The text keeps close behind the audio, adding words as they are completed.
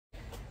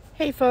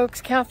Hey folks,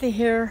 Kathy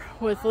here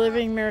with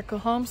Living Miracle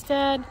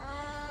Homestead.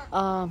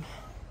 Want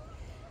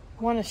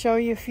to show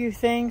you a few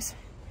things.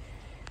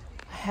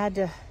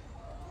 I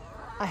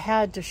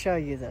had to show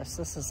you this.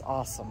 This is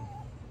awesome.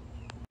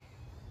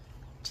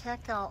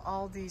 Check out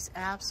all these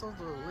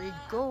absolutely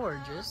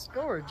gorgeous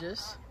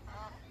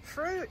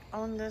fruit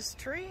on this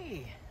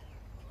tree.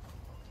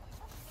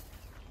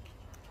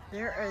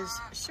 There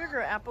is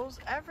sugar apples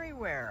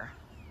everywhere.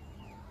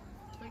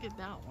 Look at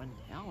that one.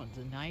 That one's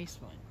a nice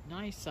one.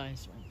 Nice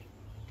size one.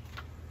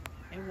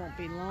 It won't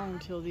be long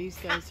till these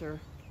guys are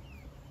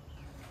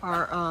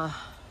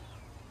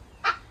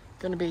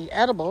gonna be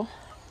edible.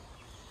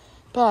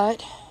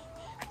 But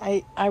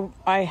I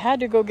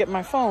had to go get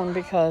my phone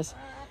because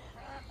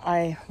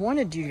I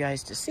wanted you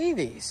guys to see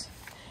these.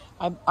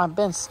 I've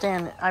been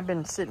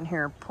sitting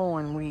here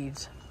pulling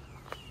weeds.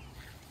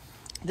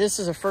 This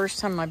is the first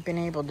time I've been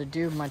able to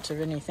do much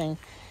of anything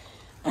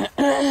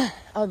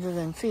other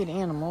than feed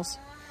animals.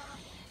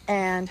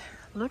 And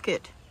look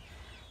at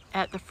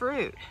the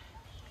fruit.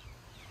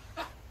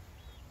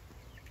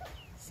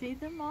 See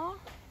them all?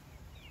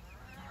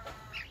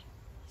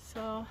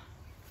 So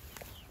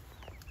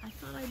I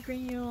thought I'd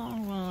bring you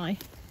along while I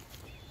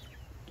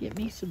get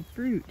me some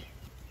fruit.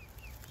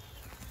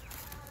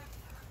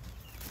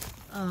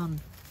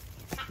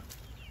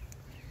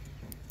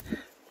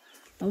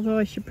 Although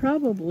I should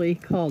probably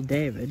call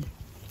David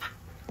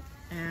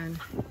and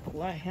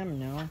let him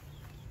know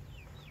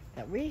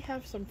that we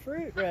have some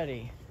fruit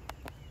ready.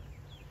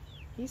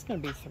 He's gonna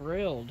be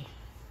thrilled.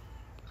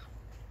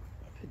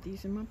 Put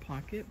these in my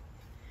pocket.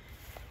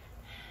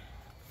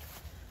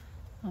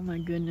 Oh my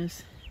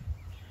goodness.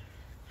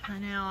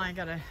 Now I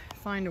gotta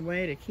find a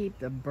way to keep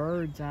the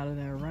birds out of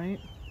there, right?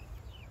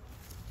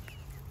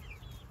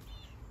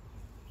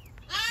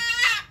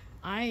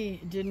 I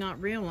did not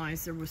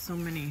realize there was so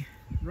many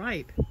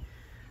ripe.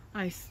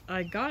 I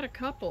got a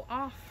couple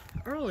off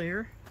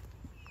earlier,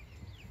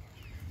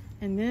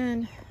 and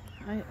then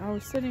I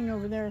was sitting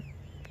over there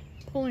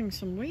pulling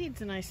some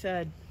weeds, and I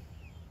said,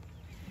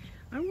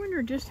 I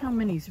wonder just how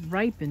many's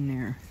ripe in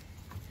there.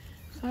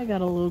 So I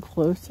got a little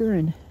closer,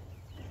 and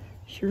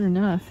sure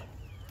enough,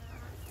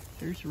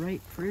 there's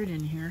ripe fruit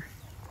in here.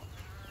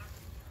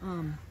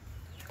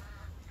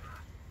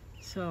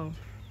 So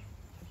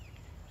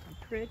I'm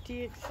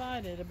pretty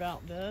excited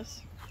about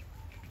this.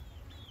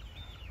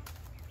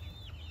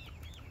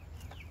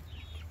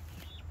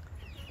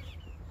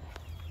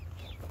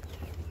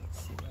 Let's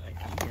see what I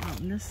can get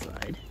on this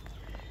side.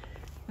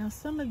 Now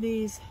some of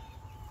these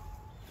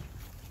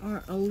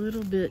are a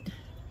little bit,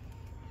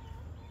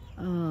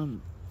 I'd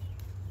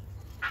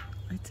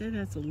say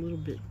that's a little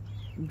bit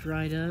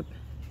dried up.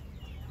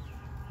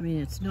 I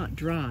mean, it's not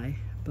dry,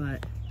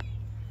 but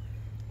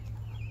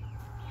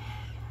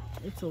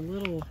it's a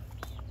little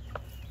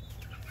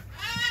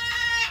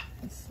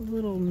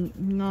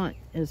not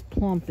as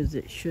plump as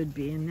it should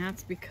be, and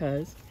that's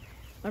because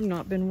I've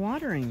not been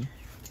watering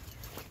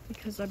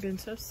because I've been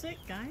so sick,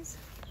 guys.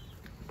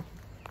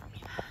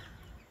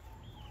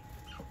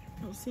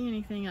 Don't see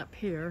anything up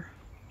here,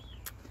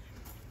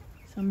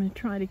 so I'm going to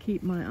try to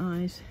keep my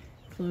eyes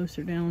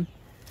closer down.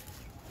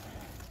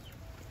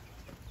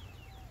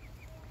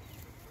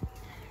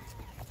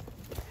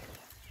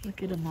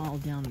 Look at them all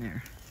down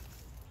there.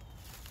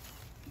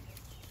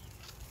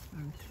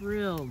 I'm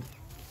thrilled.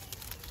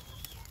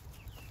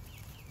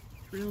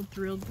 Thrilled.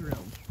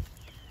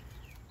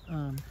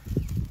 I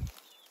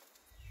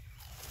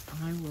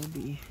will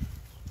be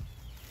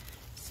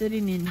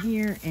sitting in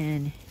here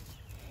and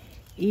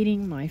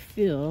eating my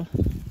fill.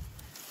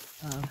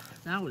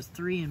 That was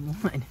 3 in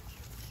 1.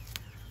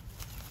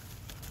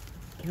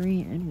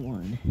 3 in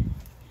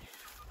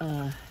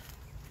 1.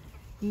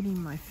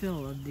 Eating my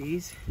fill of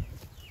these.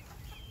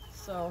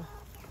 So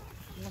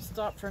I'm gonna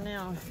stop for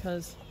now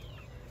because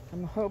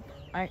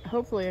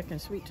hopefully I can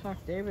sweet talk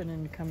David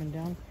into coming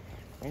down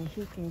and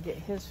he can get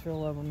his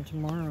fill of them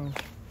tomorrow.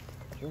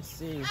 We'll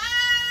see.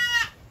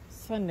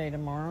 Sunday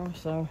tomorrow,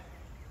 so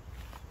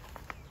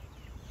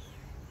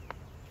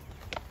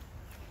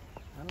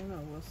I don't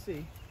know, we'll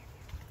see.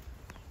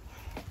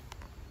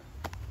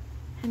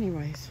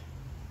 Anyways,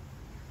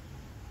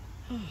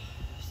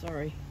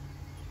 sorry.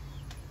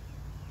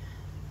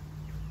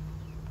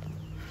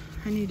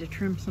 I need to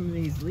trim some of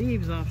these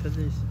leaves off of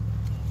this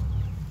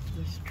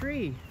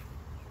tree.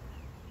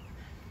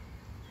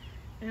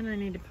 And I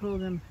need to pull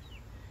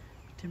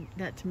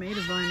that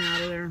tomato vine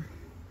out of there.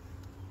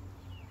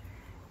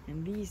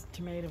 And these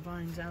tomato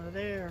vines out of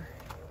there.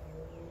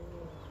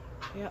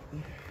 Yep.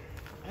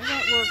 I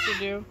got work to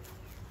do.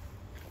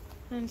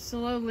 And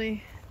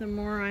slowly, the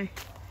more I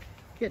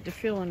get to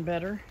feeling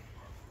better,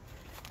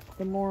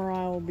 the more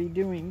I will be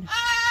doing.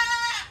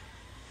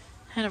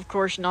 And of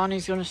course,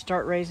 Nani's going to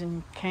start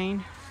raising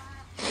cane.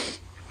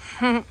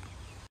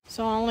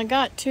 So I only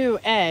got 2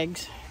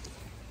 eggs.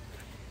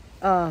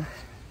 For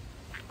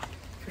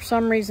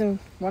some reason,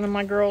 one of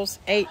my girls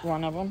ate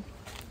one of them.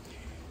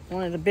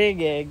 One of the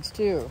big eggs,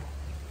 too.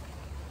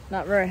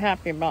 Not very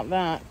happy about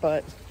that,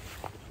 but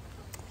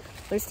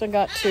at least I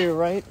got 2,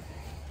 right?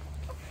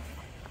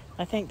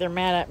 I think they're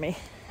mad at me.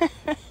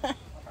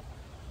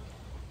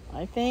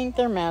 I think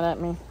they're mad at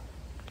me.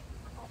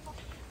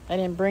 I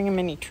didn't bring them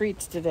any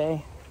treats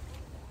today.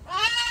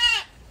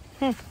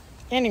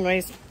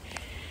 Anyways,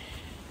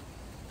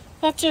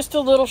 that's just a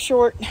little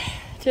short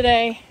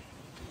today.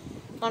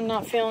 I'm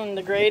not feeling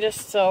the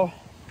greatest, so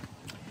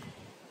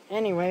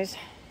anyways.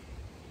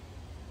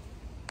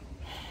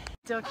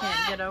 Still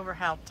can't get over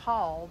how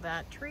tall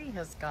that tree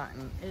has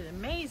gotten. It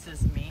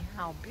amazes me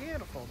how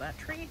beautiful that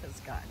tree has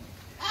gotten.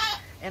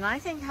 And I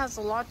think it has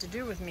a lot to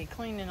do with me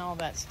cleaning all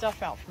that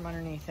stuff out from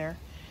underneath there.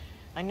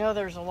 I know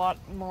there's a lot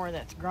more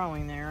that's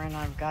growing there, and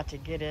I've got to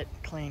get it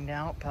cleaned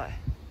out, but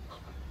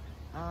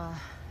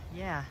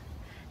yeah.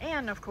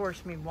 And of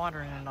course me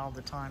watering it all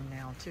the time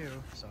now too,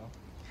 so.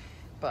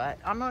 But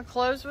I'm gonna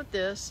close with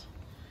this,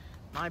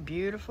 my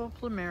beautiful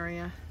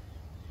plumeria.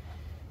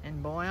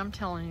 And boy, I'm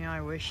telling you,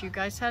 I wish you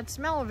guys had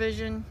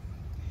smell-o-vision.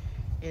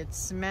 It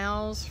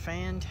smells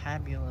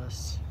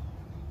fantabulous.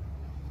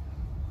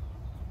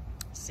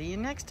 See you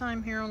next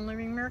time here on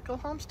Living Miracle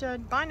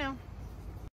Homestead. Bye now.